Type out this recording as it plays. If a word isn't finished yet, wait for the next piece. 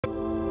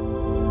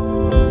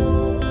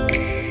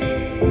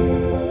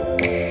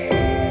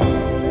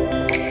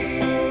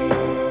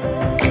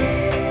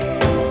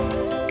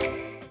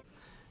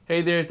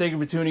Hey there, thank you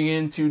for tuning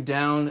in to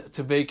Down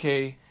to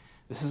Vacay.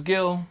 This is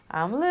Gil.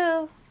 I'm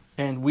Lou.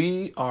 And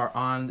we are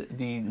on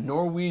the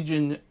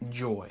Norwegian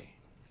Joy.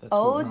 That's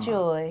oh,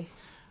 joy.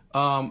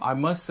 I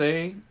must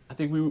say, I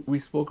think we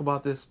spoke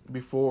about this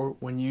before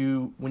when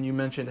you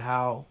mentioned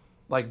how,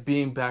 like,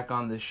 being back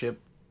on this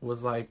ship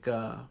was like...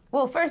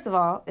 Well, first of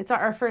all, it's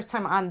our first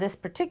time on this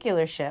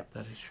particular ship.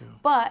 That is true.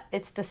 But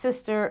it's the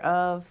sister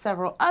of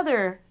several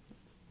other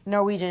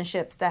Norwegian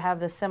ships that have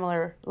the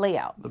similar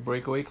layout. The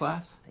Breakaway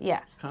Class? Yeah.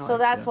 So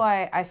that's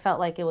why I felt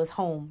like it was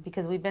home,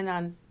 because we've been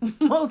on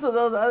most of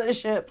those other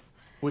ships.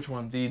 Which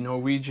one? The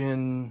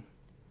Norwegian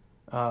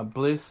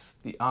Bliss,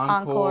 the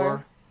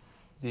Encore,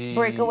 the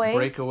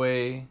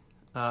Breakaway.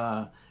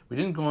 We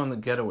didn't go on the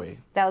Getaway.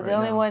 That was the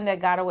only one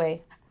that got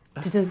away.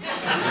 There you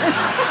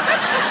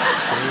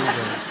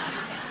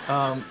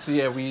go. So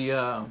yeah,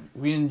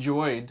 we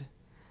enjoyed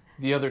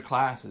the other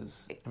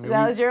classes. I mean,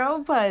 that was your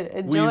own pun.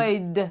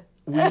 Enjoyed.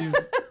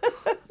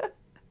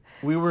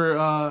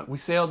 We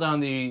sailed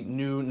on the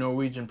new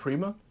Norwegian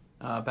Prima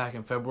back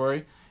in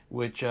February,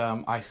 which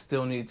I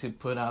still need to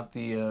put out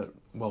the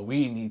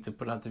we need to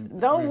put out the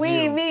Don't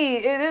review. me,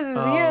 it is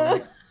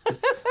you.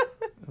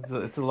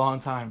 It's a long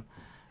time.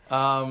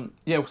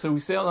 So we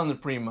sailed on the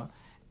Prima,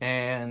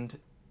 and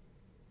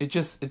it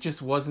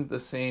just wasn't the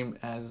same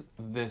as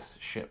this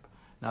ship.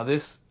 Now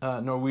this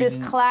Norwegian...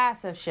 This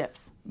class of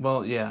ships.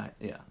 Well, yeah.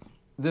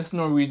 This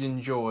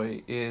Norwegian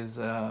Joy is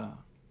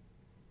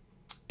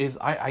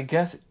I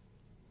guess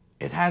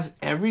it has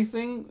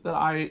everything that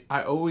I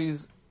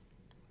always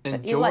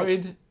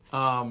enjoyed,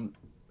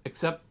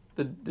 except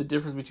the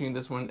difference between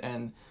this one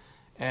and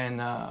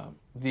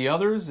the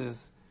others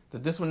is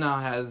that this one now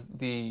has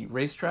the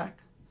racetrack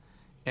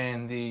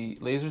and the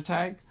laser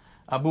tag.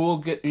 But we'll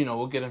get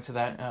into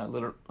that a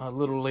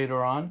little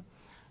later on.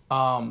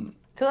 So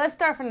let's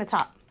start from the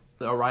top.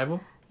 The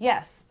arrival?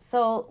 Yes.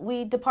 So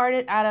we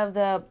departed out of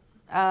the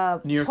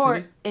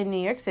port in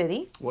New York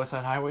City. West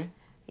Side Highway?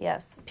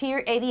 Yes.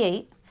 Pier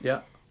 88.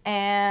 Yeah.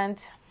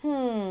 And,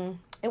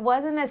 it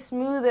wasn't as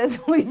smooth as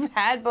we've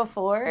had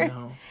before.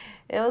 No.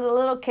 It was a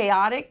little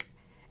chaotic.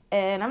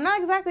 And I'm not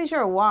exactly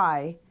sure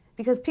why.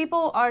 Because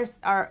people are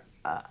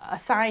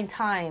assigned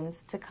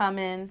times to come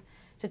in,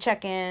 to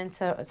check in,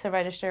 to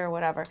register or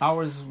whatever.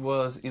 Ours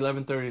was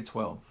 11:30 to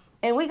 12.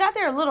 And we got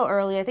there a little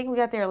early. I think we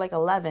got there like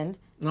 11.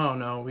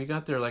 No, we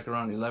got there like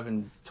around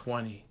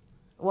 11:20.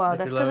 Well, like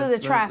that's because of the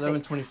traffic.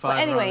 11:25. But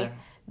anyway,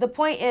 the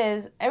point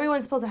is,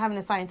 everyone's supposed to have an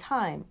assigned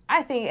time.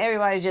 I think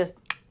everybody just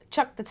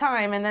chucked the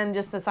time and then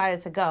just decided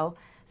to go.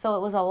 So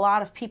it was a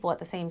lot of people at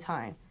the same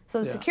time.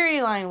 So the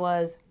security line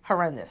was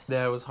horrendous.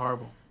 Yeah, it was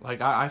horrible.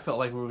 Like, I felt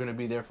like we were going to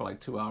be there for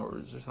like 2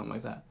 hours or something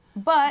like that.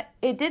 But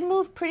it did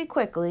move pretty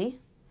quickly,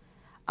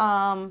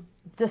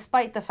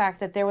 despite the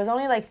fact that there was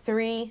only like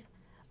 3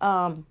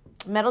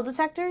 metal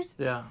detectors.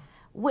 Yeah.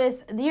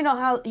 With, you know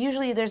how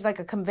usually there's like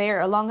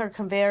a longer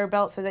conveyor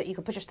belt so that you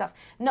can put your stuff.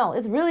 No,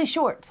 it's really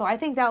short. So I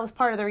think that was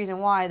part of the reason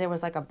why there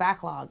was like a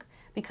backlog.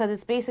 Because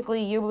it's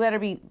basically, you better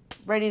be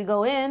ready to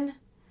go in,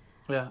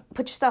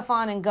 put your stuff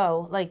on and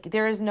go. Like,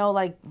 there is no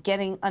like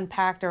getting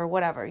unpacked or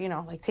whatever,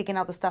 like taking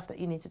out the stuff that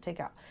you need to take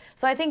out.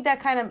 So I think that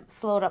kind of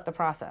slowed up the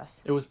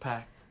process. It was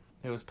packed.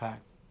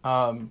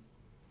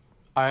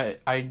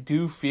 I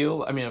do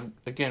feel, I mean,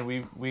 again,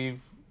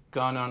 we've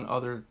gone on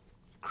other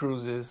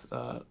cruises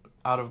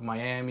out of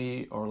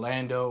Miami,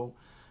 Orlando,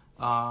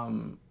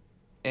 and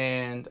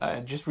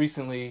just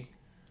recently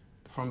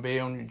from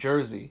Bayonne, New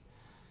Jersey.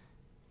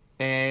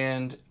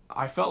 And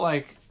I felt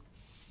like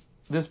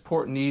this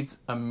port needs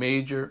a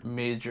major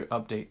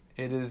update.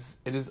 It is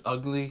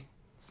ugly.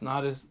 It's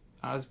not as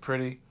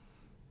pretty,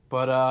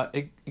 but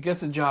it gets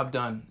the job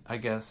done, I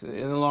guess.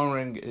 In the long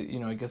run,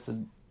 it gets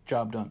the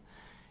job done.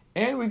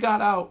 And we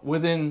got out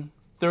within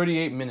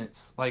 38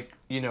 minutes, like,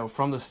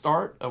 from the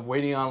start of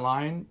waiting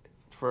online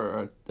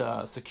for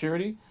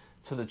security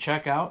to the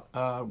checkout.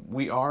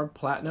 We are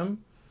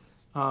platinum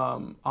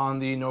on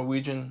the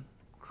Norwegian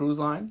cruise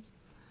line.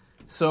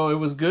 So it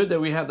was good that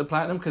we had the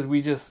platinum because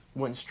we just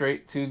went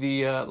straight to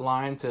the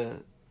line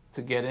to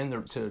get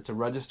in, to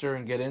register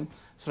and get in.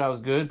 So that was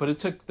good. But it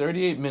took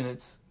 38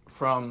 minutes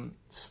from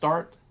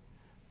start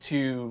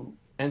to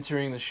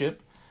entering the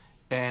ship.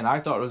 And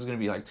I thought it was going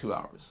to be like 2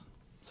 hours.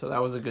 So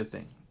that was a good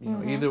thing.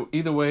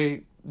 Either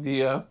way,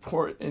 the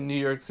port in New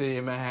York City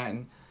and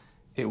Manhattan,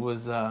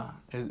 it's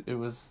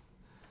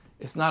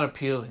not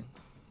appealing.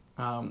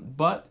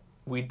 But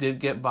we did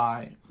get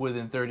by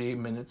within 38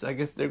 minutes. I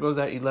guess there goes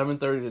that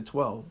 11:30 to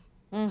 12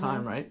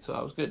 time, right? So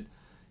that was good.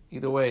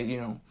 Either way,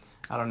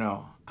 I don't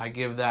know. I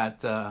give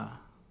that. I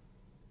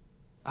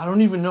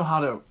don't even know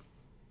how to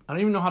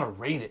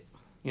rate it.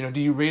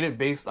 Do you rate it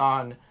based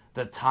on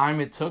the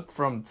time it took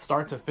from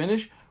start to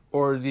finish,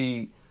 or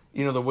the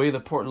way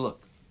the port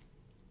looked?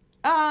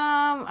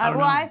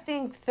 I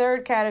think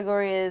third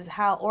category is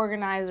how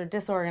organized or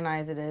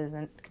disorganized it is,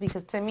 and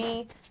because to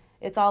me,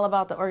 it's all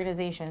about the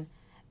organization.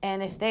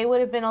 And if they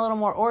would have been a little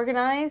more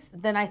organized,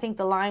 then I think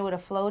the line would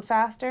have flowed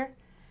faster.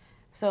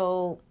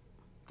 So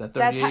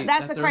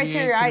that's the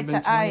criteria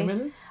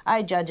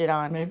I judge it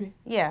on. Maybe.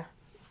 Yeah.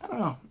 I don't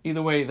know.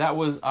 Either way, that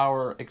was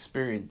our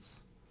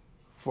experience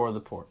for the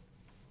port.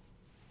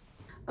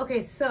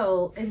 Okay,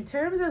 so in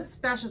terms of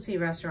specialty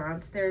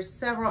restaurants, there's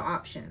several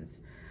options.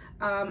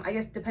 I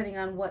guess depending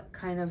on what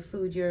kind of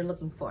food you're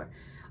looking for.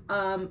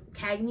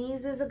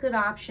 Cagney's is a good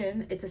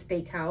option. It's a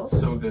steakhouse.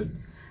 So good.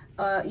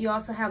 You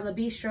also have Le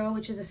Bistro,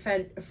 which is a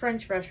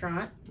French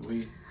restaurant.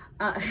 Oui.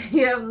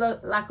 You have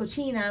La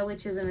Cucina,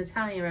 which is an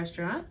Italian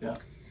restaurant. Yeah.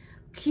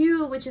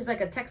 Q, which is like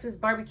a Texas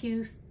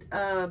barbecue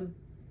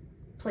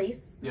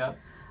place. Yeah.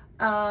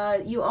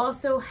 You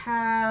also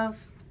have,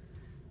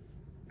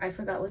 I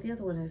forgot what the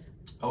other one is.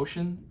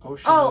 Ocean.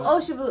 Oh,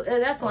 Ocean Blue.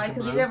 That's why, Ocean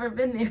because Blue. you've never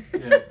been there.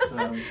 Yeah,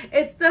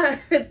 it's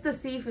the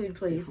seafood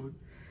place. Seafood.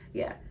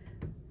 Yeah,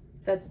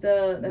 that's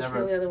the Never.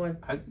 only other one.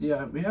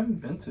 Yeah, we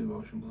haven't been to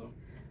Ocean Blue.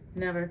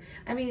 Never.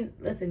 I mean,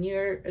 listen,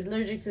 you're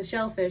allergic to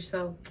shellfish,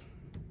 so.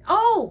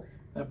 Oh,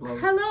 That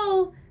blows.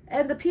 hello,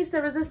 and the piece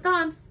de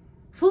resistance,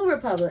 Food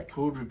Republic.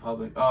 Food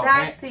Republic. Oh,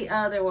 That's the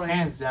other one.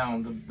 Hands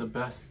down, the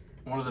best.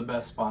 One of the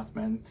best spots,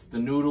 man. It's the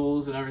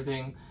noodles and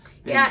everything.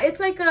 Yeah, it's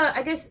like a,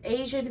 I guess,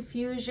 Asian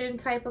fusion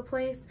type of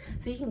place.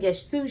 So you can get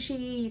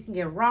sushi, you can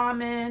get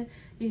ramen,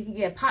 you can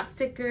get pot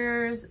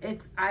stickers.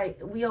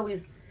 We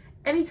always,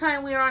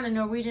 anytime we are on a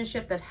Norwegian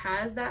ship that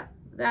has that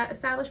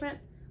establishment,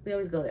 we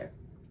always go there.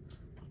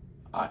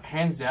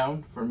 Hands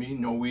down, for me,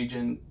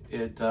 Norwegian,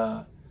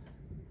 they're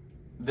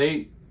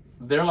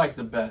like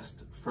the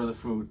best for the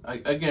food.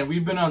 Again,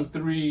 we've been on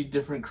 3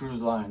 different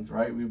cruise lines,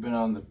 right? We've been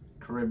on the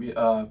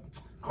Caribbean,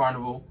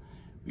 Carnival.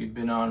 We've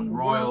been on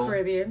Royal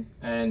Caribbean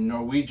and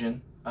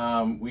Norwegian.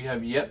 We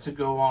have yet to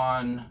go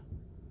on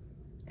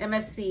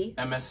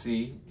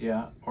MSC,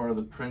 yeah, or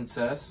the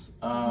Princess.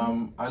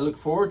 I look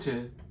forward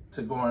to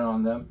going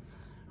on them,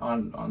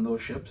 on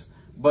those ships.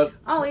 But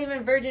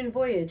even Virgin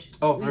Voyage.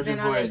 Oh, We've Virgin been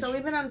on there. Voyage. So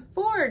we've been on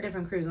 4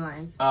 different cruise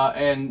lines.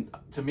 And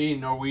to me,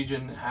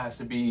 Norwegian has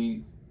to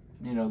be,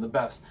 the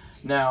best.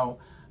 Now,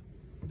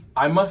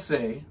 I must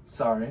say,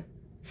 sorry,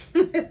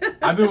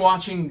 I've been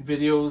watching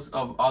videos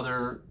of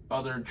other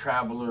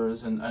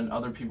travelers and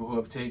other people who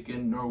have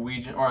taken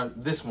Norwegian, or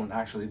this one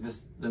actually,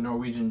 the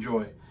Norwegian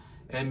Joy,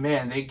 and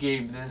man, they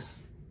gave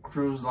this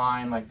cruise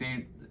line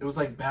it was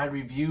like bad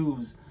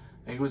reviews.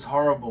 It was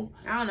horrible.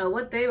 I don't know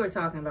what they were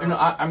talking about.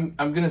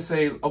 I'm gonna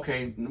say,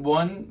 okay,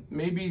 one,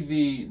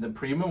 maybe the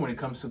premium when it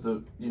comes to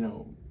the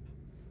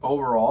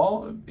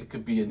overall, it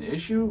could be an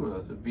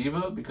issue, the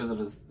Viva, because of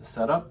the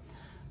setup,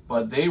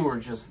 but they were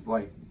just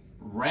like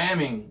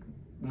ramming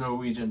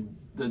Norwegian,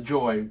 the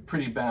Joy,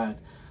 pretty bad.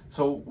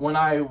 So when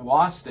I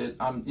watched it,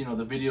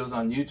 the videos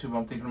on YouTube,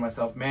 I'm thinking to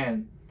myself,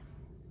 man,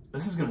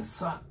 this is gonna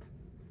suck,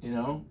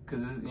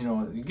 because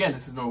again,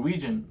 this is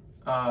Norwegian,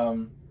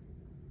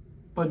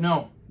 but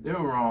no, they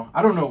were wrong.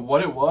 I don't know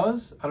what it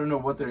was. I don't know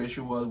what their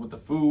issue was with the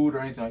food or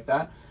anything like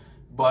that,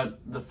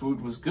 but the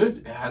food was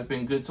good. It has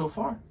been good so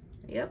far.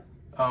 Yep.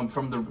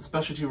 From the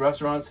specialty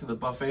restaurants to the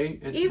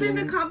buffet,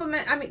 the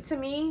compliment. I mean, to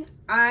me,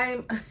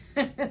 I'm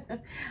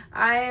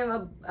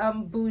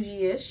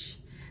bougie-ish,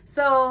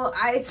 so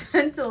I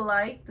tend to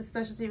like the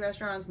specialty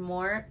restaurants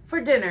more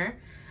for dinner.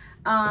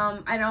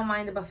 I don't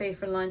mind the buffet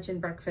for lunch and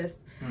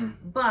breakfast,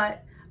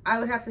 but I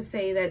would have to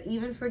say that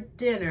even for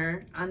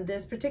dinner on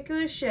this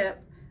particular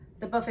ship,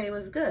 the buffet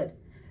was good.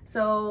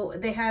 So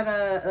they had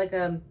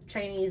a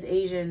Chinese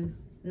Asian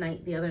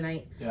night the other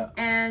night,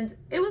 and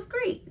it was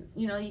great.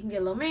 You can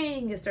get lo mein, you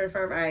can get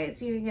stir-fried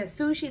rice, you can get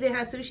sushi. They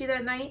had sushi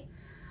that night.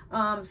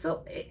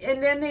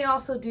 And then they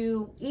also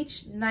do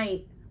each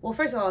night. Well,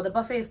 first of all, the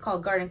buffet is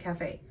called Garden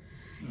Cafe,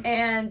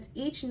 and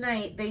each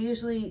night they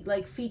usually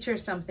feature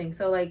something.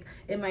 So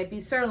it might be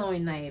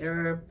sirloin night,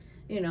 or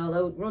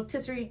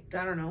rotisserie.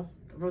 I don't know,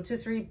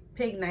 rotisserie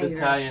pig night,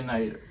 Italian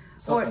night,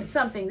 or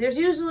something. There's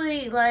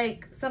usually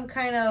some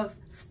kind of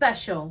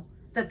special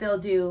that they'll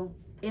do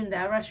in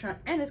that restaurant,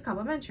 and it's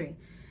complimentary.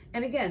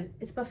 And again,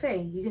 it's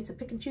buffet. You get to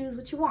pick and choose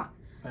what you want.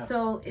 Yeah.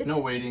 So it's no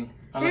waiting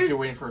unless you're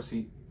waiting for a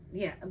seat.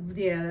 Yeah,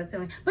 that's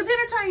it. But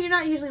dinner time, you're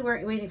not usually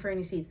waiting for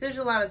any seats. There's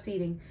a lot of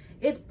seating.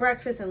 It's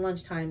breakfast and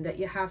lunchtime that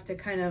you have to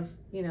kind of,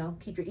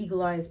 keep your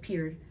eagle eyes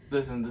peeled.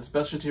 Listen, the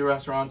specialty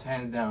restaurants,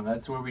 hands down,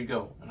 that's where we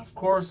go. And of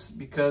course,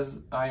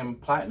 because I am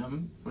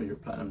platinum, well, you're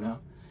platinum now,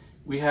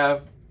 we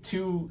have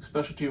 2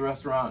 specialty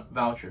restaurant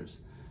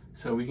vouchers.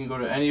 So we can go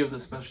to any of the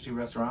specialty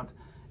restaurants.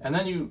 And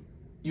then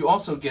you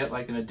also get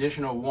an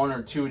additional 1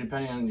 or 2,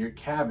 depending on your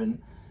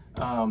cabin,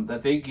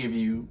 that they give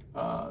you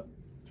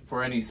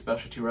for any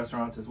specialty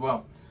restaurants as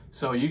well.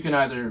 So you can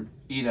either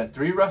eat at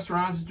 3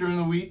 restaurants during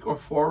the week or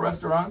 4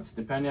 restaurants,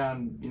 depending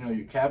on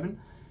your cabin.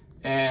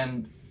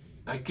 And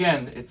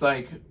again, it's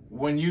like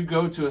when you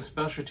go to a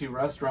specialty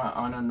restaurant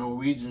on a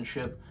Norwegian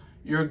ship,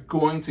 you're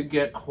going to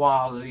get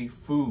quality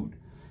food.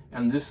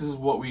 And this is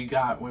what we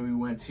got when we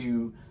went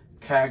to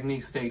Cagney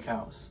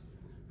Steakhouse,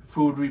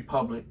 Food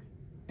Republic,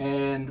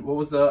 and what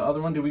was the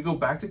other one? Did we go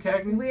back to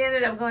Cagney? We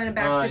ended up going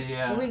back to.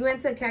 Yeah. We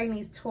went to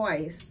Cagney's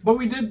twice. But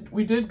we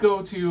did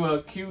go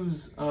to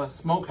Q's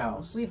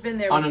Smokehouse. We've been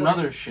there on before.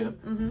 Another ship,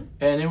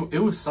 and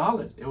it was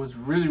solid. It was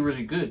really,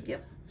 really good.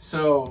 Yep.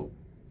 So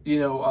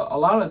a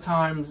lot of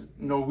times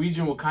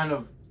Norwegian will kind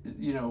of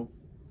you know,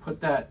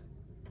 put that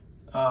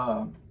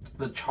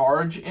the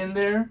charge in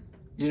there.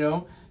 You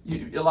know,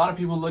 a lot of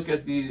people look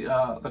at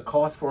the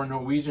cost for a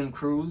Norwegian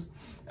cruise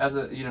as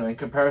a, you know, in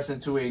comparison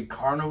to a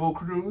Carnival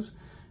cruise.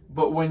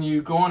 But when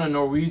you go on a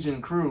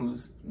Norwegian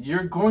cruise,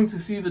 you're going to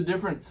see the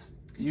difference.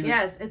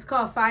 Yes, it's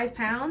called 5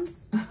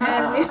 pounds,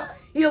 and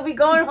you'll be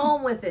going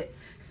home with it.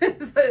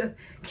 So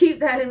keep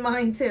that in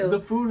mind too. The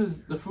food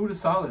is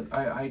solid.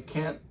 I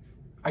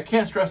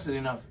can't stress it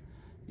enough.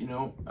 You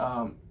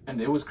know,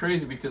 and it was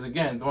crazy because,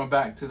 again, going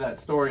back to that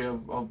story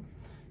of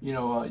you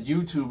know,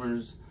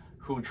 YouTubers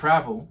who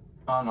travel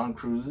on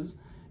cruises,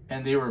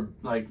 and they were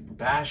like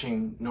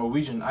bashing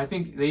Norwegian. I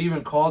think they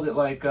even called it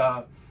like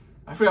I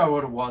forgot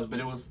what it was, but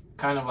it was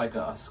kind of like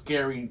a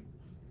scary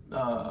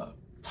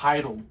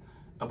title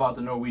about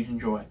the Norwegian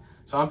Joy.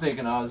 So I'm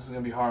thinking, oh, this is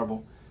gonna be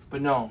horrible.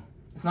 But no,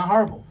 it's not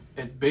horrible.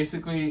 It's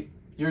basically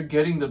you're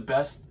getting the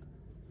best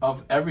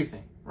of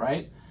everything,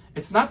 right?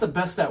 It's not the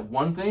best at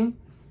one thing,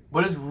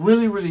 but it's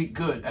really, really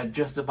good at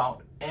just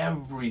about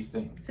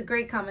everything. It's a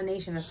great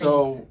combination of things.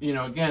 So, you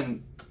know,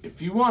 again,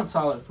 if you want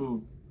solid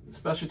food,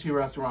 specialty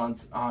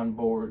restaurants on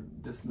board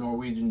this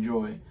Norwegian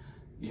Joy,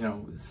 you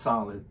know, is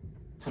solid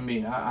to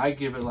me. I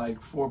give it like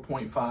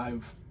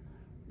 4.5,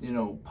 you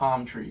know,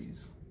 palm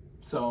trees.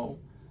 So,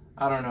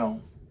 I don't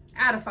know.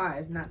 Out of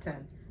 5, not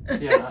 10.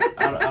 Yeah,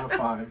 out of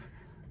 5.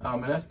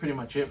 And that's pretty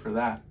much it for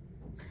that.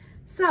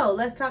 So,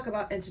 let's talk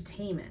about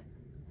entertainment.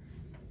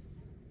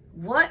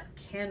 What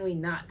can we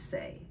not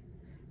say?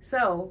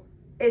 So,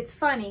 it's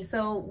funny.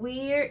 So,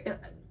 we're,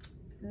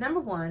 number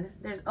one,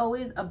 there's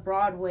always a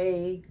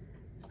Broadway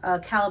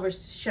caliber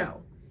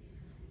show.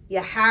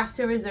 You have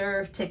to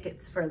reserve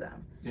tickets for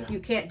them. Yeah. You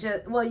can't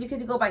just, well, you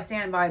can go by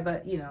standby,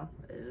 but, you know,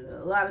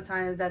 a lot of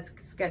times that's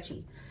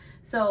sketchy.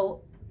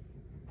 So,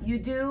 you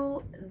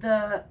do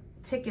the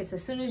tickets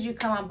as soon as you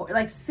come on board.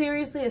 Like,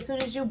 seriously, as soon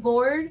as you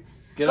board,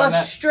 go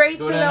straight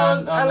to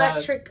those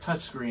electric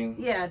touchscreen.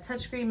 Yeah,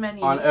 touchscreen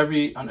menus. On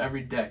every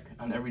deck.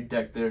 On every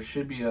deck there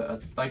should be a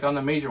like on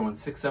the major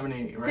ones, 6, 7,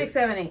 8, right? 6,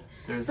 7, 8.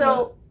 There's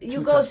so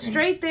you go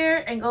straight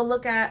there and go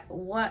look at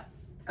what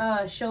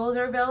shows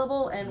are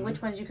available and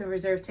which ones you can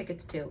reserve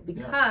tickets to,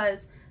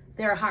 because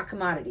they're a hot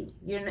commodity.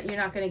 You're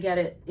not going to get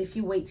it if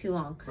you wait too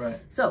long. Right.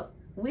 So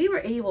we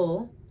were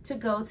able to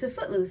go to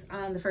Footloose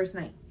on the first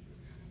night,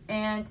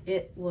 and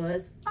it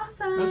was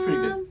awesome. It was pretty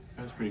good.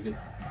 It was pretty good.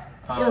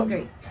 It was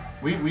great.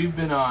 We've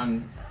been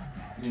on,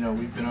 you know,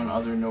 we've been on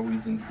other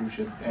Norwegian cruise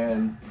ships,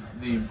 and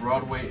the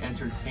Broadway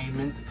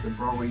entertainment, the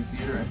Broadway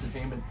theater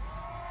entertainment,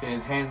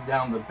 is hands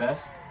down the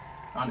best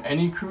on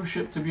any cruise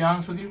ship. To be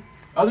honest with you,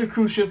 other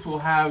cruise ships will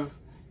have,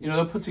 you know,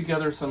 they'll put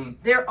together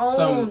their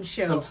own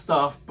show, some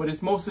stuff, but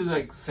it's mostly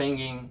like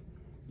singing,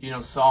 you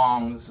know,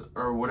 songs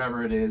or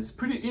whatever it is.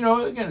 Pretty, you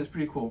know, again, it's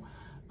pretty cool.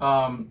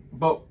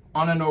 But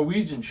on a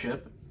Norwegian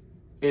ship,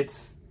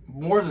 it's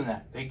more than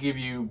that. They give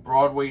you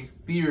Broadway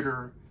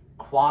theater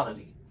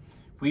quality.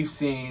 We've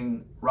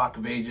seen Rock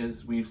of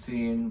Ages. We've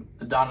seen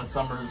the Donna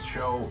Summers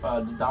show.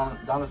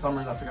 Donna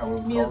Summers, I forgot what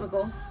it was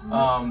musical. Called.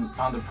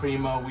 On the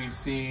Prima, we've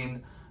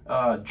seen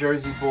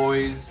Jersey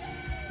Boys.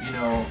 You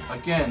know,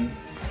 again,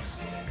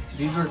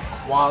 these are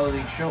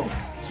quality shows.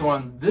 So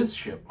on this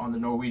ship, on the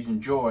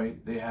Norwegian Joy,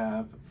 they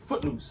have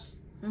Footloose,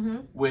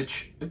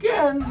 which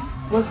again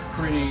was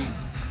pretty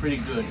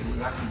good. It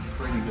was actually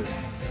pretty good.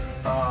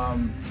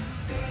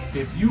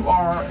 If you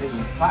are a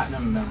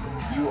platinum member,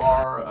 if you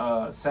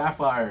are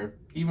sapphire,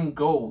 even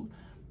gold,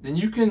 then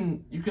you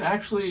can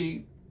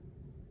actually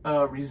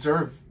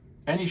reserve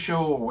any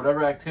show or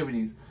whatever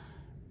activities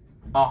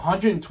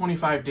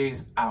 125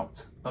 days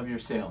out of your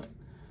sailing.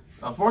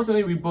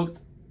 Unfortunately, we booked,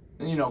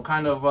 you know,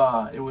 kind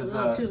of it was a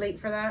little too late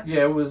for that.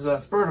 Yeah, it was a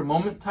spur of the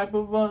moment type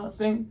of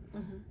thing.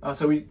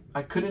 So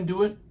I couldn't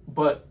do it.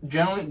 But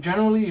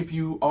generally, if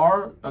you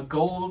are a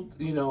gold,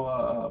 you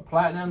know,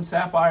 platinum,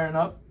 sapphire, and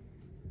up,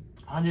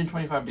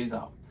 125 days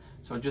out.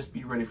 So just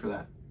be ready for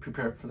that.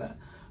 Prepare for that.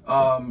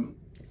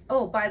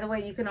 Oh, by the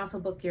way, you can also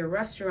book your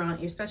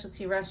restaurant, your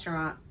specialty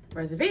restaurant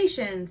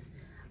reservations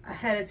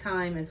ahead of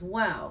time as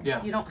well.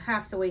 Yeah. You don't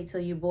have to wait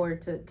till you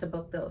board to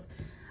book those.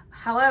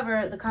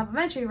 However, the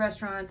complimentary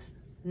restaurants,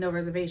 no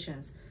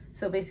reservations.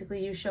 So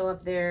basically you show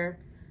up there.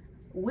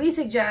 We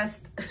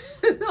suggest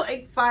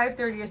like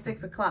 5:30 or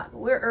 6 o'clock.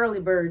 We're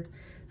early birds,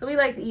 so we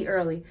like to eat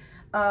early.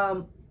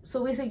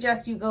 So we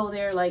suggest you go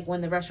there like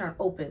when the restaurant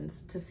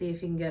opens to see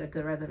if you can get a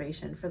good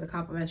reservation for the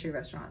complimentary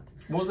restaurant.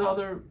 What was the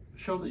other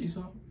show that you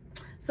saw?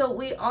 So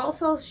we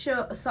also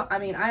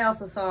I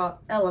also saw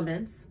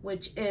Elements,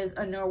 which is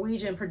a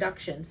Norwegian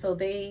production. So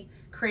they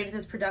created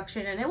this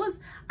production, and it was,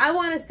 I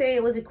want to say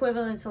it was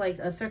equivalent to like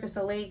a Circus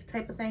du Lake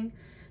type of thing.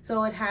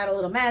 So it had a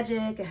little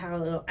magic, it had a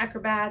little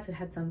acrobats, it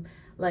had some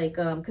like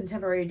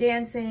contemporary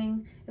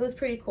dancing. It was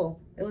pretty cool.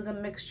 It was a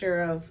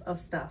mixture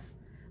of stuff,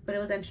 but it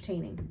was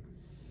entertaining.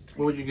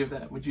 What would you give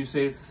that? Would you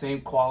say it's the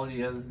same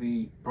quality as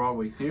the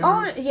Broadway theater?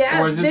 Oh,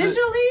 yeah.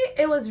 Visually,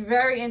 it was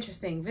very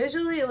interesting.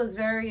 Visually, it was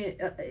very,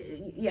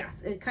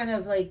 yes. It kind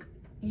of like,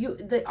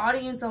 the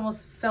audience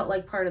almost felt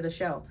like part of the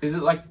show. Is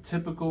it like the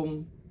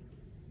typical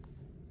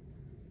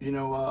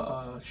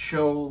a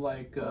show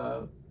like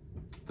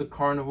the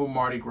Carnival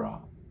Mardi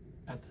Gras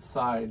at the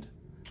side.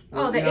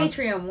 Oh, the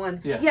atrium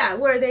one. Yeah. Yeah,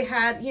 where they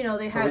had, they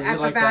So had is it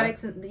like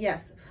acrobatics and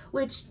yes.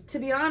 Which, to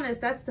be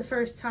honest, that's the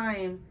first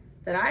time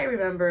that I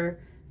remember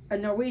a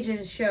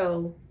Norwegian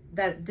show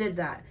that did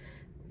that.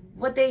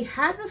 What they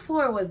had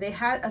before was they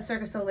had a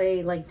Cirque du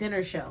Soleil like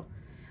dinner show,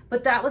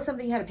 but that was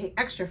something you had to pay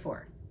extra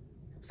for.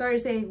 Sorry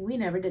to say, we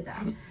never did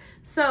that.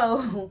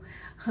 So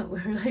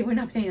we're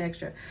not paying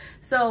extra.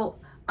 So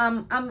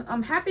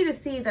I'm happy to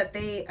see that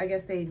I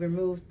guess they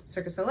removed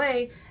Cirque du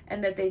Soleil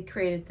and that they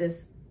created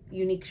this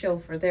unique show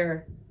for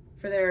their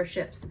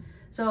ships.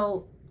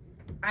 So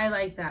I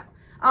like that.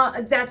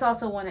 That's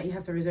also one that you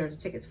have to reserve the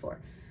tickets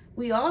for.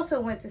 We also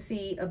went to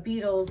see a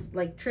Beatles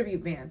like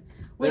tribute band,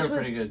 which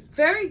was pretty good.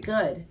 Very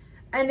good.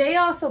 And they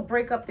also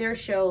break up their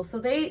show, so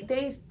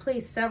they play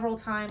several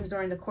times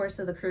during the course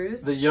of the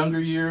cruise. The younger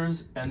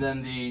years and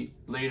then the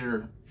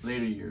later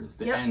years,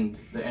 the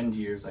end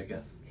years, I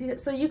guess.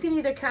 So you can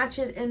either catch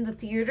it in the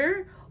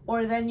theater,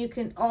 or then you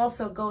can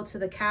also go to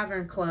the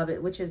Cavern Club,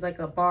 which is like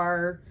a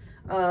bar,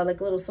 like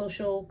a little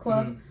social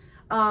club,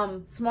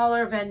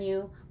 smaller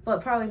venue, but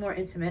probably more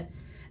intimate,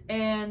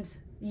 and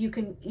you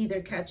can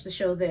either catch the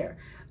show there.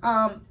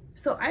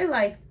 So I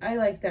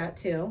like that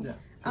too. Yeah.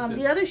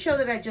 The other show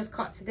that I just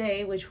caught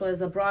today, which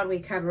was a Broadway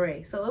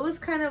cabaret. So it was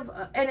kind of,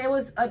 and it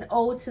was an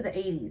ode to the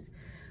 80s,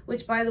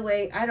 which, by the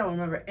way, I don't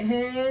remember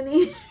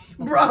any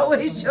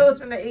Broadway shows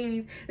from the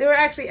 80s. They were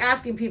actually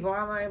asking people.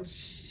 I'm like,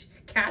 shh,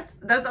 Cats?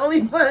 That's the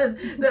only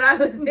one that I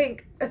would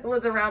think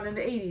was around in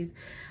the 80s.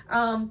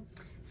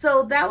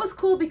 So that was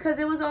cool because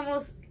it was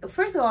almost,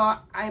 first of all,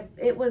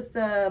 it was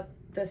the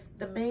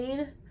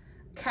main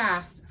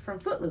cast from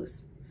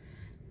Footloose.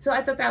 So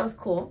I thought that was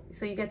cool.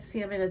 So you get to see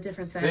them in a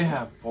different setting. They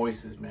have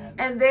voices, man.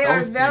 And they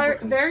are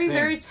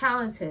very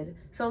talented.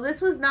 So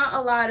this was not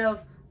a lot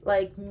of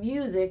like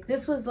music.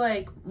 This was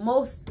like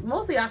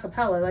mostly a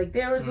cappella. Like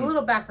there was a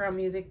little background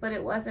music, but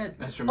it wasn't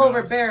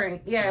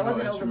overbearing. Yeah, it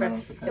wasn't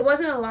overbearing. Okay. It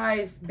wasn't a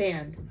live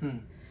band.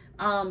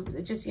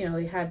 It just,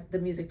 they had the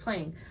music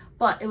playing,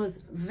 but it was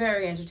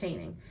very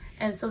entertaining.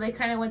 And so they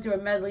kind of went through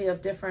a medley of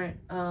different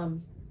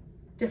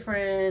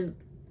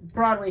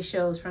Broadway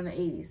shows from the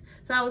 80s.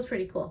 So that was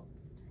pretty cool.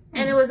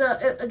 And it was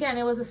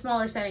a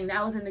smaller setting.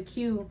 That was in the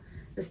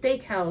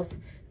steakhouse.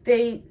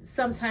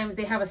 Sometimes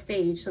they have a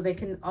stage, so they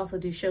can also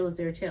do shows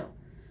there too.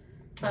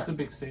 That's a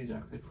big stage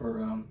actually.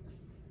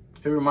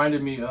 It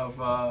reminded me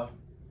of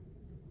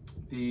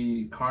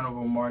the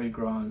Carnival Mardi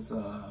Gras.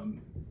 I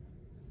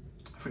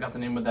forgot the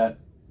name of that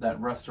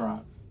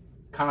restaurant.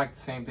 Kind of like the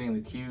same thing.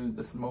 The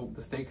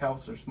the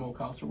steakhouse or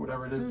smokehouse or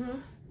whatever it is.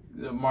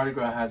 The Mardi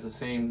Gras has the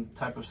same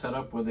type of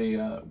setup with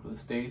a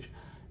stage.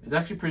 It's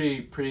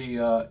actually pretty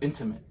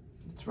intimate.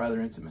 It's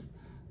rather intimate.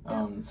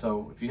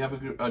 So if you have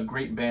a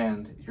great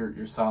band,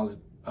 you're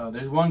solid.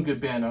 There's one good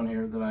band on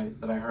here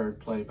that I heard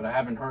play, but I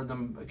haven't heard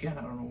them again.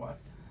 I don't know why.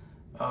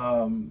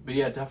 But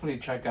yeah, definitely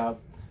check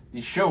out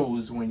the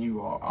shows when you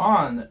are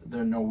on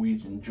the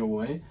Norwegian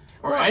Joy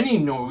or any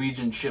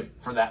Norwegian ship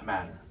for that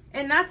matter.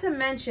 And not to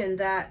mention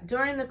that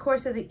during the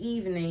course of the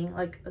evening,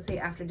 like let's say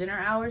after dinner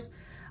hours,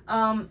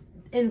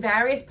 in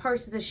various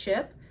parts of the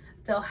ship,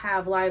 they'll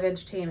have live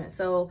entertainment.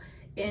 So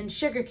in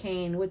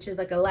Sugarcane, which is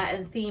like a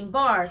Latin themed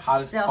bar,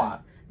 hottest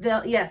spot.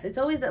 Yes, it's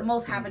always the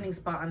most happening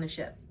spot on the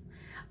ship.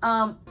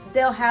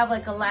 They'll have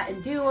like a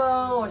Latin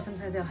duo, or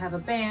sometimes they'll have a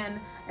band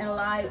and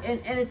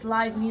it's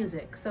live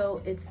music.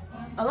 So it's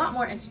a lot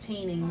more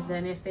entertaining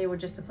than if they were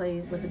just to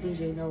play with a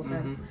DJ, no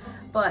offense.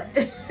 But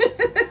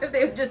if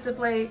they were just to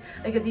play,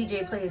 like a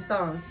DJ plays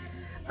songs.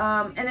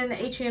 And in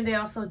the atrium, they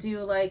also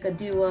do like a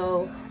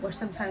duo, or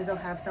sometimes they'll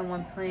have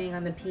someone playing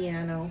on the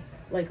piano,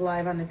 like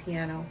live on the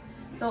piano.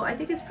 So I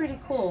think it's pretty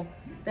cool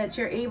that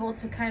you're able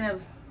to kind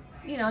of,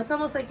 it's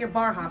almost like you're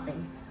bar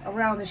hopping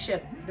around the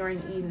ship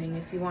during the evening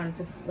if you wanted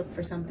to look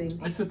for something.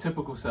 It's a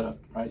typical setup,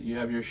 right? You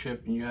have your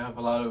ship and you have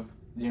a lot of,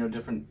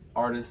 different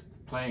artists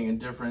playing in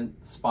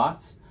different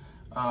spots.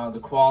 The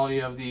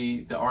quality of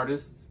the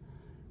artists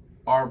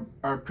are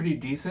pretty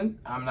decent.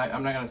 I'm not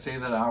gonna say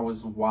that I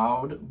was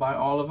wowed by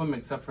all of them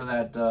except for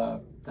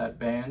that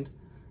band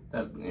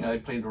that they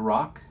played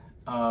rock.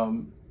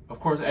 Of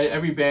course,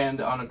 every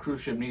band on a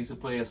cruise ship needs to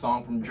play a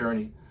song from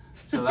Journey,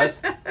 so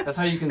that's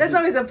how you can. That's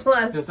always a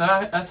plus.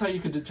 That's how you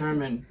can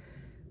determine,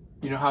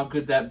 how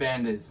good that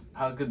band is,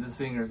 how good the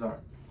singers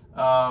are.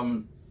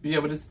 Yeah,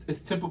 but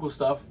it's typical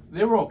stuff.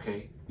 They were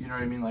okay. You know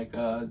what I mean? Like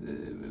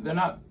they're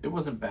not. It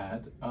wasn't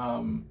bad.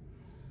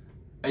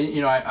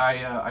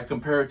 I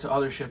compare it to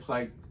other ships,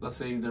 like let's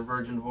say the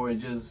Virgin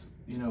Voyages.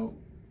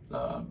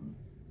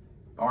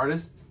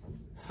 Artists,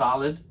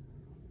 solid,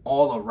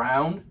 all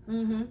around.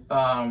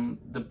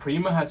 The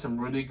Prima had some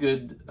really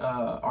good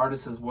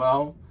artists as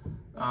well.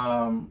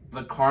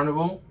 The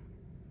Carnival,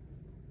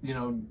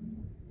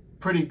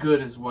 pretty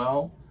good as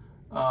well.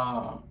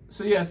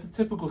 So yeah, it's a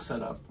typical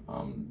setup.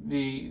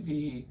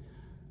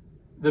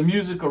 The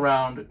music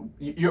around,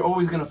 you're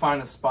always gonna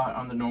find a spot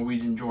on the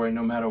Norwegian Joy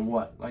no matter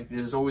what. Like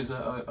there's always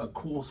a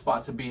cool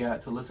spot to be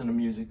at to listen to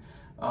music.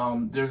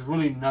 There's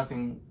really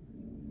nothing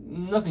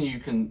nothing you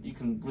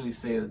can really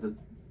say that's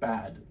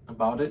bad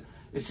about it.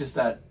 It's just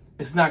that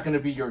it's not going to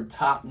be your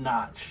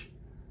top-notch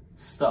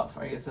stuff.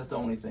 I guess that's the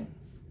only thing.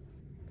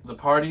 The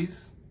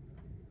parties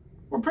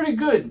were pretty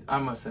good, I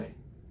must say.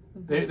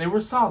 They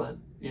were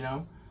solid, you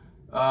know.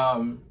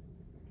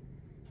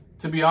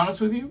 To be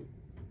honest with you,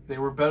 they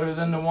were better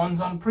than the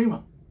ones on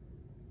Prima.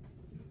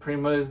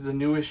 Prima is the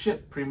newest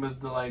ship. Prima's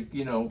the, like,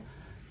 you know,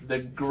 the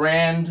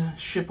grand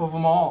ship of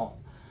them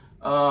all.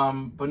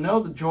 But no,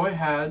 the Joy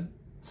had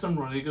some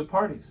really good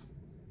parties.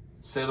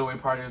 Sail Away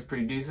party was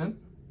pretty decent.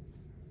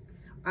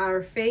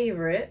 Our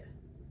favorite,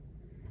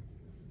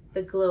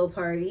 the Glow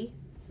party,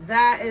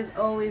 that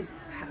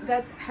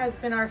has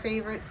been our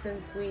favorite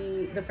since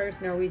the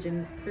first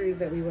Norwegian cruise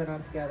that we went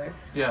on together.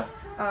 Yeah.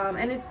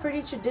 And it's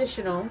pretty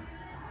traditional,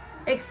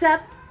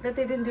 except that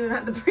they didn't do it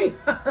at the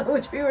Prima,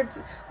 which we were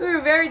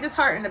very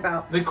disheartened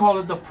about. They called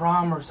it the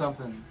prom or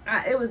something.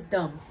 It was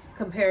dumb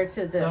compared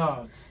to this.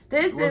 Oh,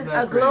 this is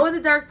a glow in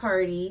the dark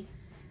party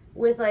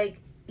with like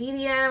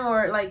EDM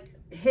or like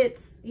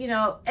hits, you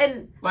know,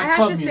 and like I have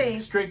club to music, say,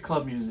 straight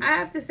club music. I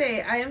have to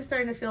say, I am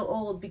starting to feel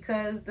old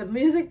because the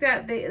music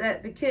that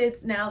the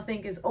kids now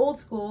think is old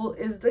school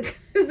is the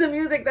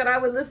music that I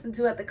would listen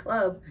to at the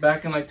club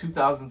back in like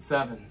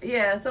 2007.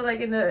 Yeah, so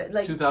like in the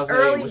like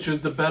 2008, which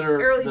was the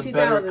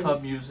better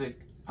club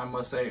music. I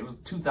must say it was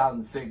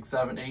 2006,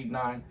 7, 8,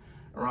 9,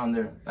 around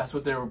there. That's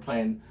what they were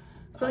playing.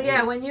 So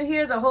yeah, when you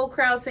hear the whole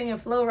crowd singing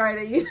 "Flow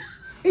Rider," you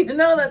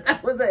know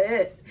that was a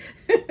hit.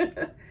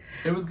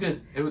 It was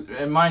good.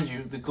 And mind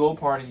you, the Glow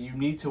party, you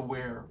need to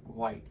wear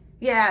white.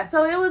 Yeah,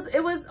 so it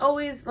was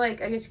always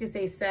like, I guess you could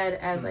say, said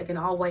as like an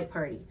all white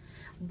party,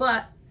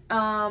 but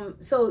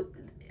so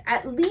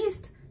at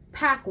least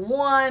pack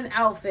one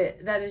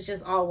outfit that is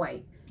just all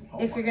white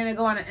if you're gonna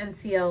go on an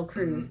NCL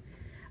cruise.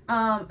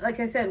 Like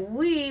I said,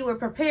 we were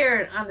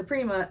prepared on the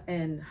Prima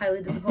and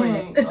highly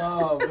disappointed.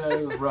 Oh man,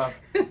 it was rough.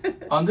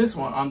 On this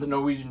one, on the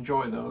Norwegian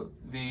Joy though,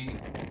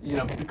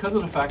 because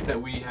of the fact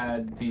that we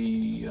had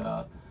the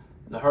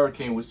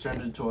hurricane, which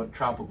turned into a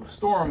tropical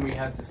storm, we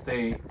had to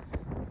stay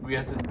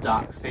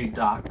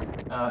docked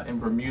in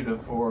Bermuda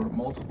for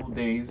multiple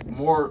days,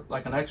 more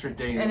like an extra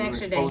day than we were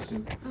supposed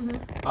to.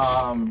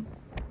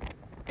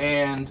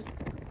 And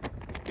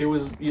it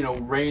was,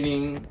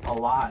 raining a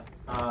lot,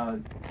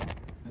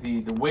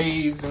 the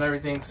waves and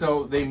everything.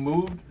 So they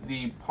moved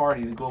the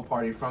Glow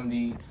party, from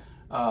the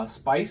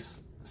Spice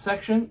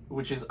section,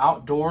 which is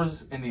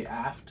outdoors in the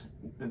aft,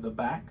 in the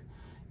back,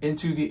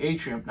 into the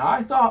atrium. Now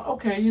I thought,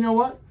 okay, you know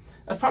what?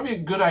 That's probably a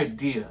good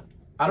idea.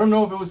 I don't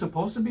know if it was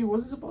supposed to be.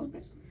 Was it supposed to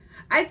be?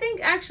 I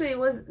think actually it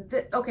was.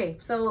 Okay,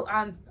 so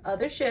on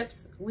other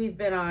ships we've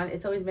been on,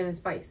 it's always been in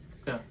Spice.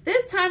 Yeah.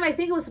 This time I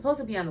think it was supposed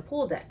to be on the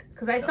pool deck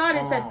because I thought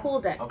it said pool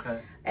deck.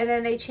 Okay. And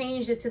then they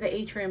changed it to the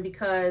atrium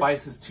because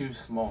Spice is too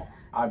small,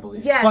 I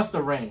believe. Yeah. Plus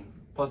the rain.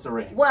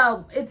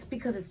 Well, it's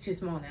because it's too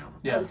small now.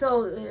 Yeah.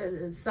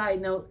 So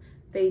side note,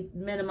 they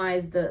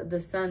minimized the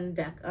sun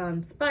deck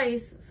on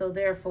Spice, so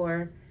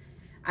therefore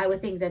I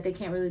would think that they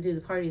can't really do the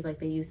parties like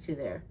they used to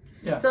there.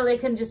 Yes. So they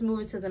can just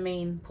move it to the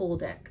main pool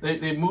deck.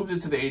 They moved it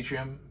to the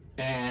atrium,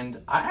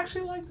 and I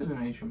actually liked it in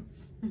the atrium.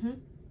 Mm-hmm.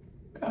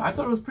 Yeah, I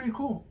thought it was pretty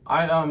cool.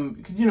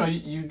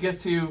 You get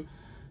to,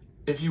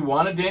 if you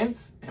want to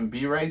dance and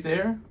be right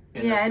there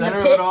in the center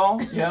of it all,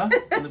 in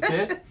the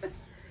pit,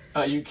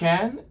 you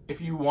can.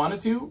 If you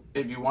wanted to,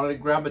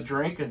 grab a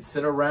drink and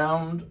sit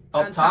around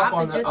up top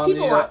on the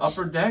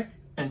upper deck.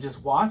 And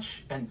just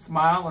watch and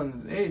smile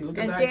and hey, look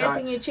at that guy. And dance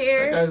in your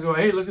chair. That guys go,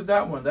 hey, look at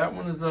that one. That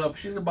one is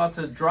she's about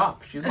to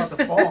drop. She's about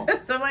to fall.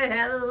 Somebody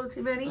had a little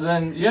too many.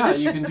 Then yeah,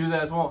 you can do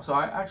that as well. So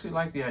I actually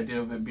like the idea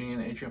of it being in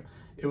the atrium.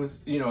 It was,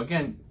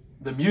 again,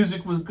 the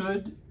music was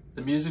good.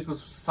 The music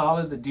was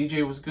solid. The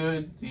DJ was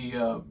good.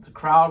 The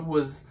crowd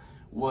was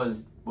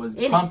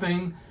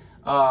pumping.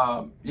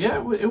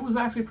 It was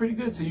actually pretty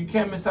good. So you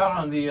can't miss out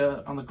on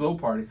the Glow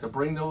party. So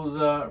bring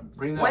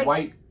that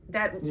white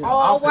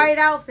all white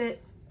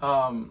outfit.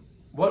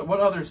 What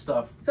other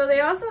stuff? So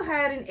they also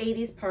had an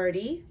 80s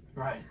party.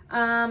 Right.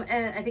 And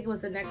I think it was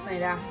the next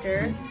night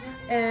after.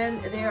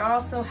 And they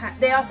also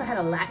had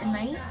a Latin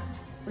night,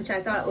 which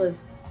I thought was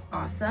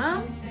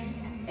awesome.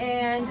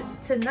 And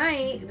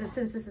tonight,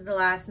 since this is the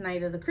last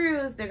night of the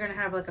cruise, they're gonna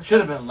have like a should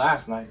have been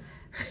last night.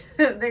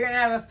 They're gonna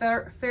have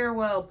a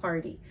farewell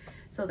party.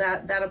 So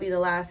that'll be the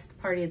last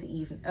party of the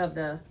evening of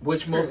the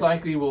which cruise. Most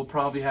likely we'll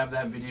probably have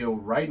that video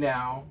right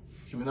now.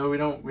 Even though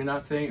we're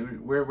not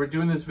saying we're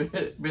doing this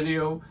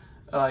video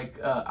like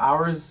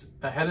hours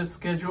ahead of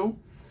schedule.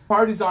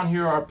 Parties on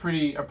here are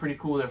pretty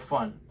cool. They're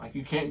fun. Like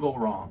you can't go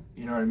wrong.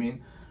 You know what I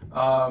mean?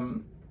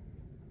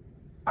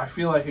 I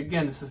feel like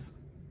again this is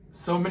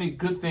so many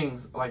good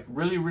things, like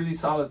really really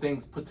solid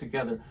things put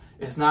together.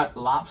 It's not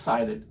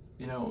lopsided.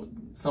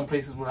 Some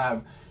places will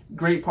have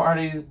great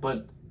parties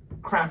but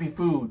crappy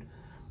food,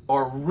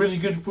 or really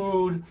good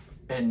food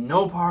and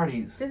no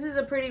parties. This is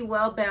a pretty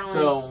well balanced.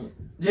 So,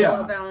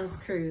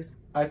 well-balanced cruise.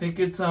 I think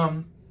it's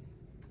the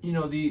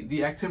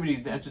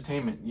activities, the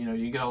entertainment.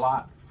 You get a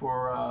lot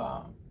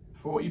for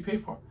what you pay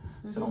for.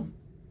 Mm-hmm. So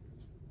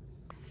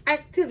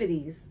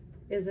activities.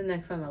 is the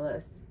next on the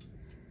list.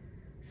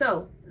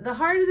 So the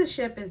heart of the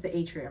ship is the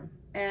atrium,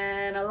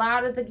 and a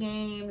lot of the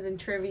games and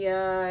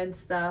trivia and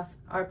stuff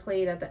are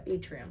played at the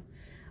atrium.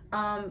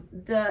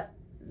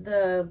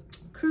 The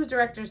cruise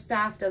director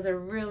staff does a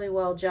really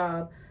well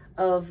job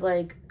of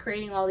like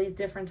creating all these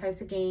different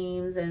types of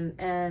games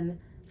and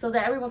so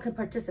that everyone can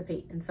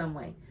participate in some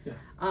way.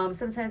 Yeah.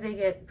 Sometimes they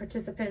get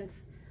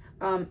participants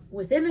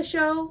within a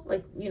show,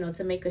 like, you know,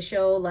 to make a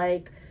show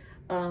like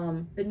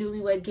the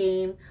Newlywed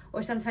Game,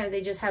 or sometimes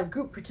they just have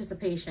group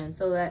participation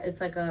so that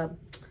it's like a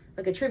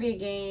trivia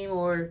game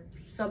or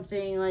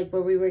something like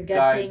where we were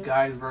guessing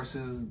guys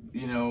versus,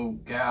 you know,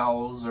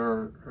 gals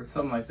or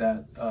something like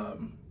that.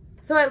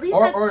 So at least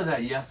or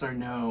that yes or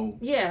no.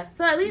 Yeah.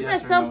 So at least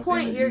yes at some no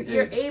point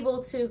you're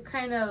able to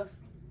kind of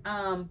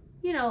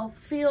you know,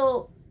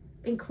 feel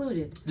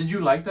included. Did you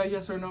like that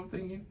yes or no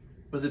thingy?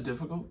 Was it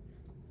difficult?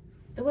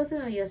 It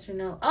wasn't a yes or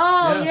no.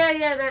 Oh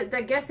yeah,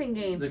 that guessing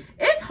game.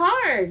 It's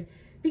hard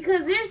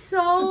because there's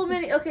so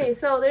many. Okay,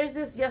 so there's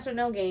this yes or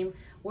no game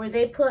where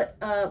they put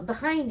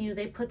behind you,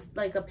 they put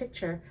like a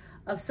picture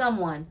of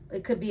someone.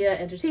 It could be an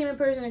entertainment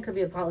person, it could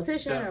be a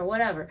politician or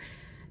whatever.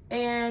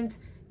 And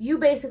you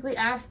basically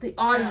ask the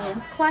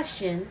audience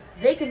questions.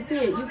 They can see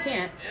it, you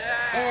can't.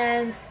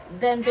 And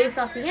then based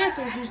off the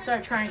answers, you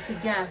start trying to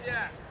guess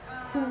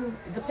who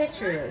the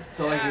picture is.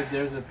 So like if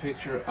there's a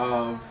picture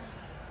of,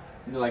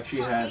 you know, like she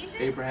had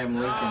Abraham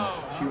Lincoln,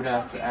 she would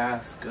have to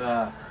ask,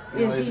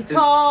 is he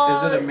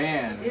tall? Is it a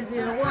man? Is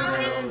it a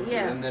woman?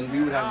 Yeah. And then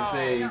we would have to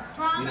say,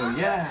 you know,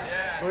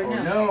 yeah or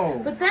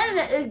no. But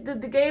then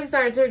the game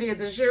started turning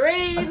into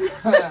charades.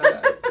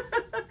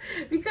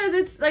 Because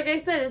it's, like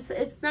I said,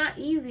 it's not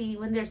easy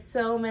when there's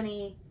so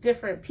many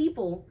different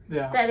people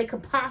that it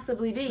could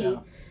possibly be. Yeah.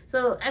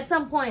 So at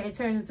some point it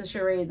turns into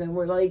charades and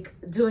we're like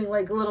doing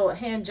like little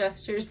hand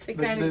gestures to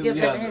kind of give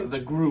them hints. The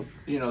group,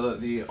 you know,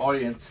 the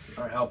audience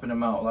are helping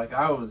him out. Like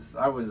I was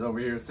over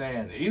here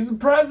saying, he's the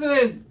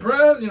president,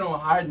 you know,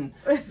 hiding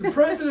the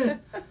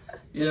president.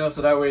 You know,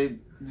 so that way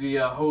the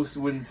host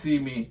wouldn't see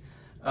me.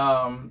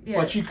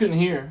 But she couldn't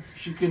hear.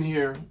 She couldn't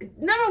hear.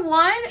 Number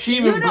one, she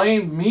even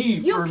blamed me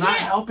for not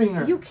helping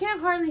her. You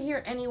can't hardly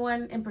hear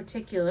anyone in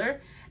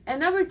particular. And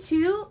number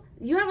two,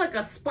 you have like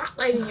a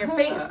spotlight in your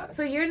face,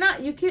 so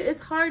it's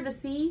hard to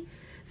see.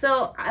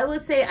 So I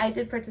would say I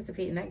did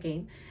participate in that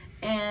game,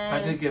 and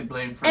I did get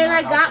blamed for. And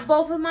not helping. Got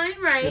both of mine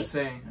right. Just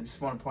saying, I just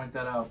want to point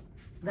that out.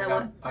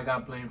 I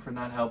got blamed for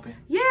not helping.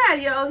 Yeah,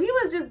 yo, he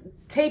was just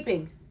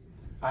taping.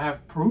 I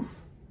have proof.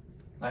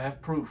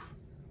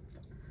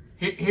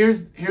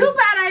 Here's too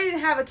bad I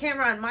didn't have a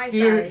camera on my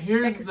side.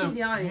 Here's see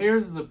the audience.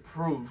 Here's the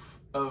proof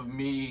of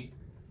me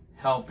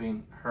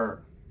helping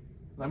her.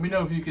 Let me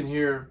know if you can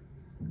hear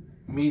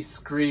me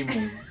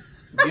screaming,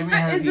 giving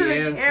her the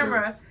answers.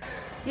 Camera.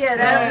 Yeah,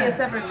 that'll be a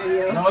separate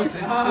video. No, it's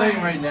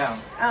playing right now.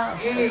 Oh.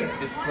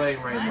 It's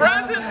playing right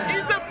now.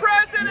 He's a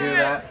president. You hear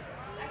that?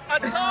 A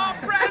tall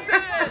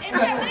president.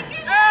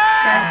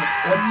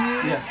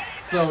 Yes.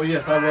 So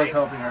yes, I was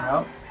helping her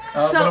out.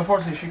 But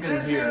unfortunately, she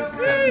couldn't hear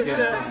because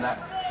again from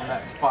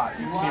that spot,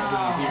 you can't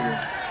really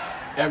hear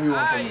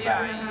everyone from the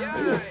back.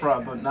 Maybe the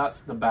front, but not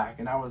the back.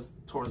 And I was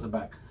towards the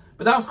back.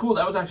 But that was cool.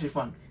 That was actually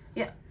fun.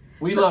 Yeah.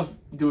 We love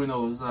doing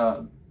those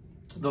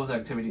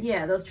activities.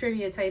 Yeah, those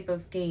trivia type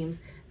of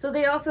games. So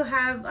they also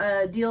have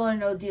a Deal or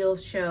No Deal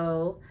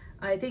show.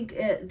 I think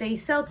they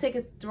sell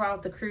tickets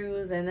throughout the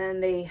cruise, and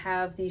then they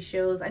have these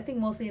shows, I think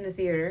mostly in the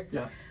theater.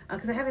 Yeah.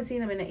 Because I haven't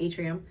seen them in the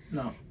atrium.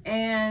 No.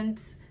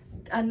 And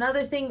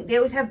another thing, they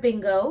always have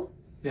bingo.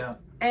 Yeah.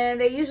 And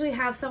they usually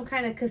have some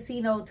kind of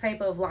casino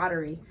type of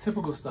lottery.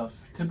 Typical stuff.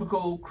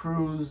 Typical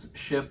cruise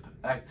ship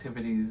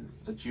activities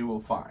that you will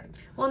find.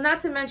 Well,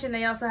 not to mention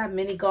they also have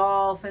mini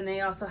golf, and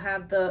they also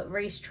have the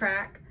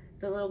racetrack,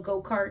 the little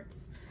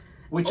go-karts.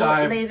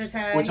 Laser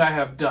tag. Which I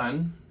have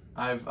done.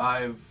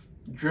 I've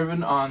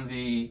driven on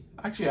the,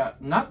 actually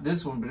not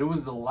this one, but it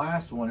was the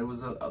last one. It was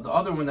the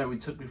other one that we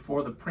took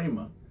before the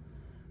Prima.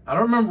 I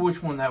don't remember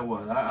which one that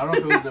was. I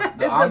don't know if it was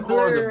the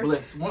Encore or the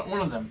Bliss.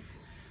 One of them.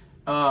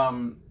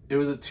 It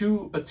was a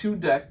two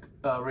deck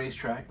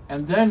racetrack,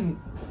 and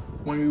then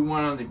when we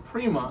went on the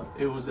Prima,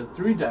 it was a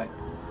 3-deck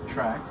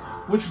track,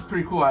 which was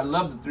pretty cool. I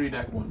love the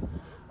 3-deck one.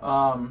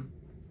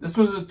 This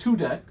was a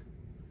 2-deck,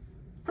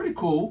 pretty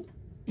cool,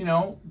 you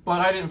know. But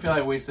I didn't feel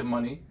like wasting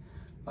money.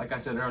 Like I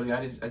said earlier,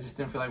 I just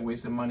didn't feel like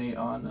wasting money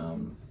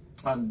on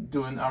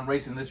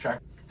racing this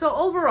track. So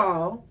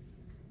overall,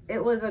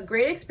 it was a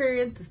great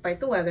experience despite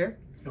the weather.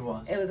 It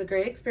was. It was a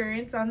great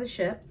experience on the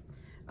ship.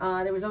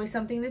 There was always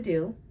something to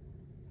do.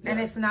 Yeah. And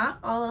if not,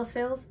 all else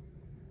fails,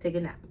 take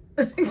a nap.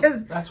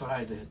 That's what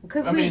I did.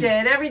 Because we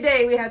did. Every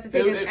day we had to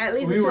take at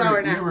least a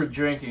 2-hour nap. We were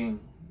drinking.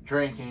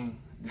 I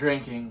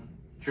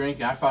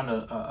found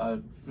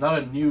not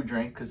a new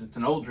drink because it's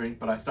an old drink,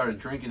 but I started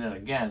drinking it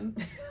again.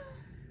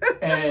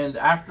 And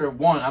after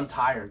one, I'm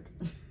tired.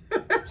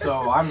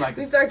 So I'm like...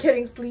 We start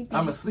getting sleepy.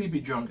 I'm a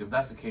sleepy drunk if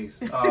that's the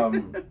case.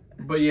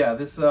 But yeah,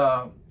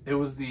 it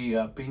was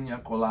the pina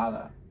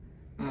colada.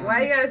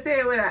 Why you gotta say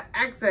it with an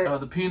accent?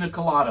 The pina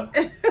colada.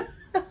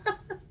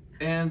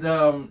 And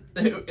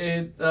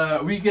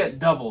we get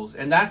doubles,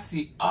 and that's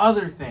the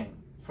other thing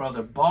for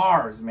other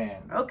bars,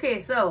 man. Okay,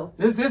 so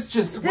this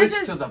just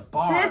switched to the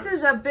bars. This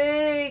is a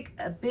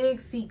big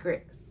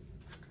secret.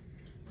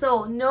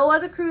 So no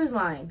other cruise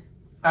line.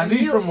 At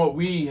least from what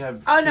we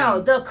have seen. No,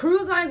 the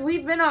cruise lines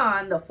we've been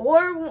on, the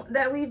 4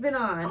 that we've been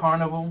on.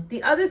 Carnival.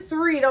 The other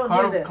 3 don't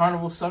do this.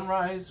 Carnival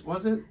Sunrise,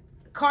 was it?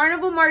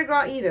 Carnival Mardi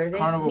Gras either.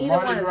 Carnival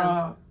Mardi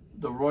Gras,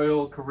 the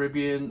Royal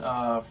Caribbean,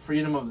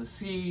 Freedom of the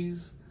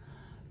Seas.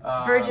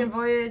 Virgin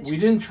Voyage. We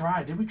didn't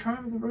try. Did we try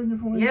with the Virgin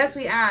Voyage? Yes,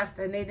 we asked,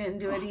 and they didn't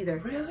do it either.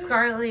 Really?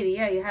 Scarlet Lady,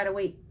 yeah, you had to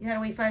wait. You had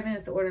to wait 5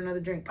 minutes to order another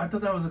drink. I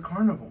thought that was a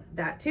Carnival.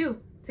 That too.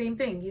 Same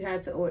thing. You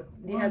had to order.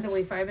 You had to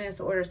wait 5 minutes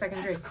to order a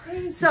second drink. That's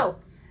crazy. So,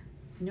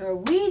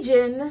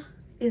 Norwegian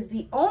is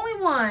the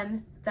only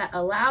one that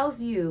allows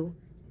you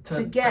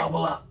to get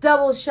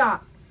double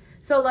shot.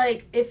 So,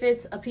 like, if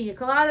it's a pina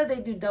colada,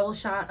 they do double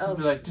shot of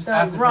just the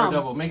ask rum. for a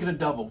double. Make it a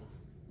double.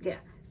 Yeah.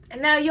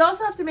 And now you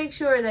also have to make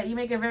sure that you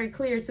make it very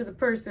clear to the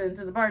person,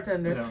 to the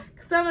bartender. Yeah.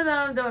 Some of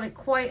them don't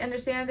quite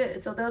understand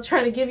it, so they'll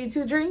try to give you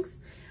 2 drinks.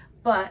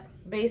 But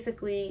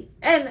basically,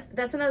 and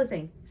that's another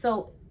thing.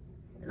 So,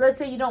 let's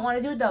say you don't want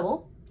to do a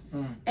double,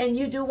 and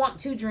you do want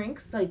 2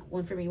 drinks, like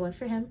 1 for me, 1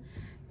 for him.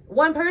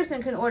 One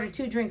person can order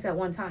 2 drinks at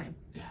one time,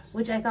 yes,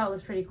 which I thought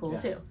was pretty cool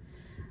too.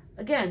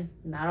 Again,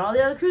 not all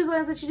the other cruise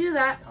lines let you do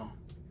that. No.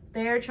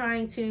 They're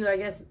trying to, I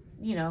guess,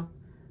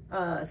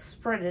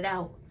 spread it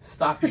out.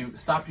 Stop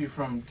you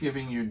from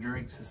giving your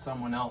drinks to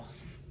someone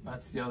else.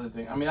 That's the other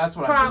thing. I mean, that's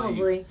what Probably. I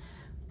believe.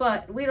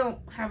 But we don't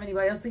have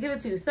anybody else to give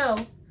it to, so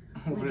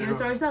we give it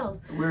to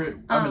ourselves.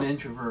 I'm an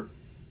introvert,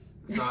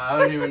 so I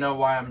don't even know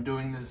why I'm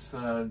doing this.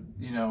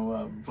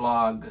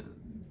 Vlog.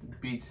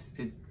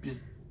 It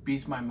just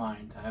beats my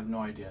mind. I have no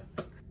idea.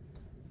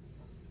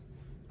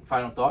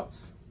 Final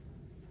thoughts?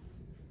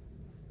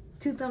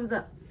 2 thumbs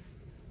up.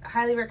 I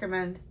highly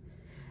recommend.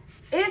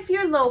 If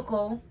you're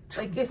local,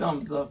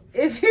 Thumbs up.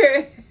 If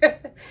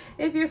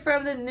you're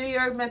from the New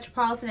York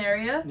metropolitan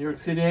area, New York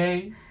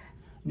City,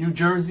 New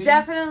Jersey,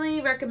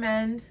 definitely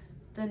recommend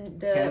the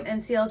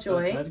NCL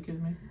Joy.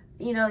 Connecticut, maybe?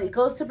 It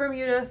goes to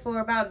Bermuda for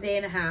about a day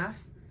and a half,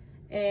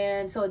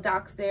 and so it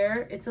docks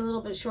there. It's a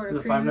little bit shorter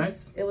cruise. 5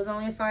 nights? It was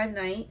only a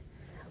 5-night.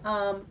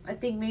 I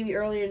think maybe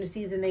earlier in the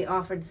season they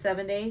offered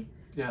 7-day.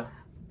 Yeah.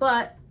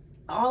 But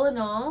all in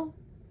all,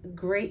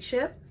 great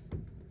ship,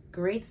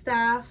 great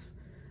staff,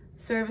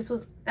 service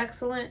was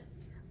excellent,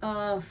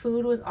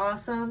 food was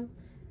awesome,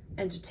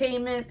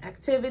 entertainment,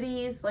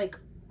 activities, like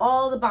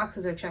all the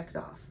boxes are checked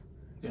off.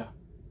 Yeah.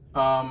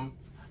 I'm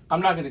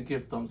not gonna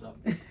give thumbs up.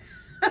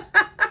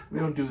 We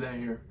don't do that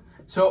here.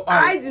 So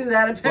I do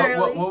that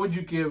apparently. What would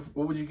you give?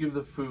 What would you give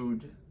the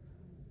food?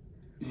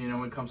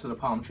 When it comes to the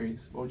palm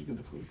trees, what would you give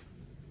the food?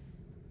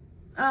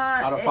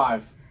 Out of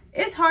 5.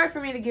 It's hard for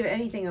me to give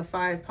anything a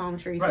 5 palm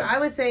trees. Right. So I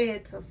would say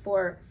it's a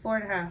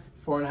 4.5.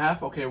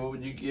 4.5. Okay. What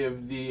would you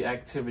give the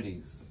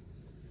activities?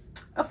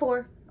 A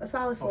 4. A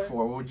solid 4. A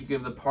 4. What would you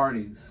give the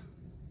parties?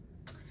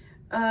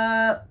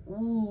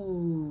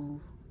 Ooh.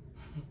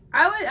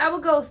 I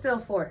would go still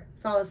 4.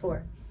 Solid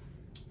 4.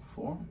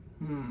 4.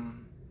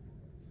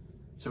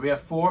 So we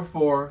have 4,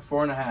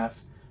 4.5.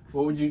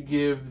 What would you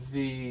give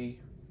the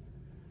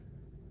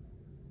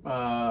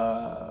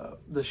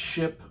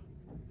ship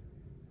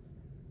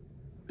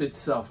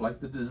itself,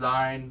 like the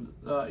design,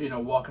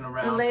 walking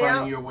around,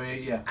 finding your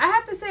way? Yeah. I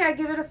have to say I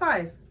give it a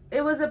 5.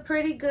 It was a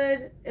pretty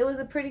good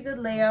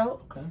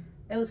layout. Okay.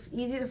 It was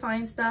easy to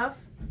find stuff.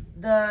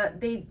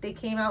 They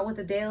came out with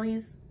the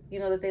dailies,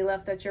 that they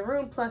left at your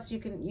room. Plus you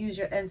can use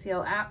your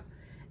NCL app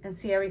and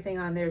see everything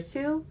on there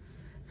too.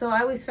 So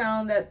I always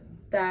found that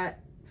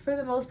for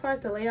the most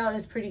part the layout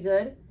is pretty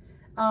good.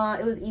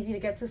 It was easy to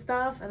get to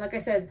stuff, and like I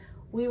said,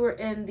 we were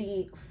in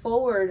the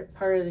forward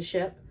part of the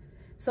ship.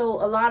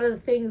 So a lot of the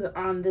things are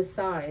on this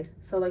side.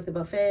 So like the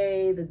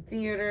buffet, the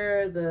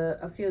theater,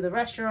 a few of the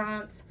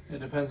restaurants.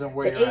 It depends on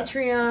where the you're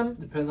atrium.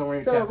 At. Depends on where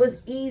you're So it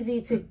was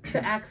easy to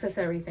access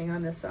everything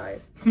on this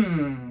side.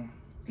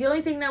 The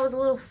only thing that was a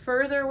little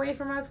further away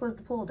from us was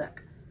the pool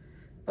deck.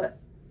 But,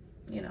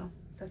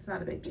 that's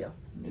not a big deal.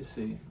 Let me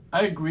see.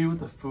 I agree with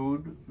the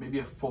food. Maybe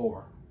a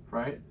 4,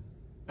 right?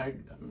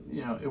 I'm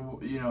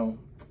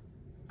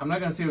not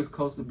gonna say it was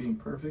close to being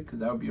perfect because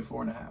that would be a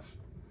 4.5.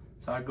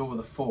 So I'd go with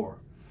a 4.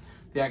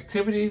 The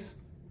activities,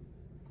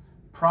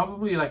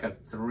 probably like a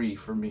 3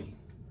 for me.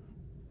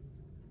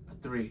 A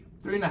 3,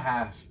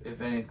 3.5, if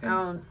anything.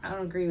 I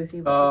don't agree with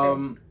you. But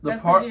okay. The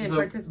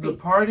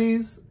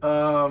parties,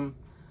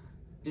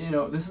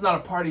 this is not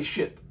a party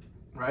ship,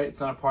 right? It's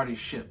not a party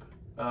ship.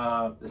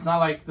 It's not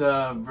like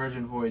the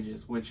Virgin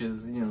Voyages, which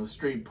is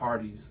straight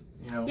parties.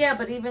 Yeah,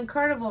 but even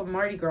Carnival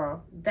Mardi Gras,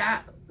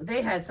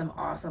 they had some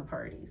awesome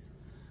parties.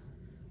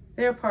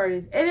 Their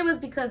parties, and it was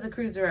because the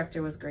cruise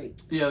director was great.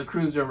 Yeah, the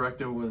cruise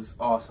director was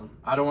awesome.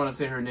 I don't want to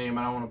say her name.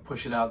 I don't want to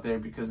push it out there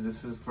because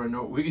this is for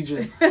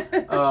Norwegian.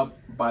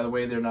 By the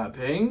way, they're not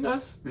paying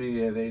us.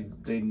 They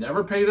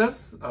never paid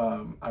us.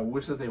 I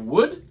wish that they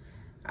would.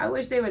 I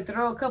wish they would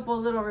throw a couple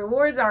little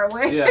rewards our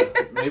way. Yeah,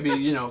 maybe,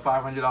 you know,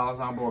 $500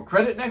 on board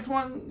credit next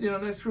one, you know,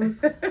 next cruise.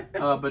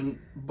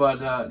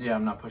 But yeah,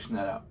 I'm not pushing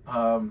that out.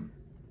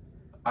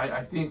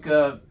 I think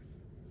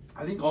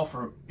all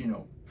for, you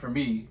know, for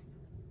me,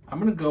 I'm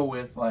gonna go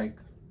with like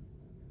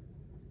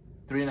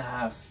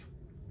 3.5,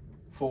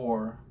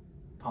 4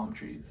 palm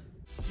trees.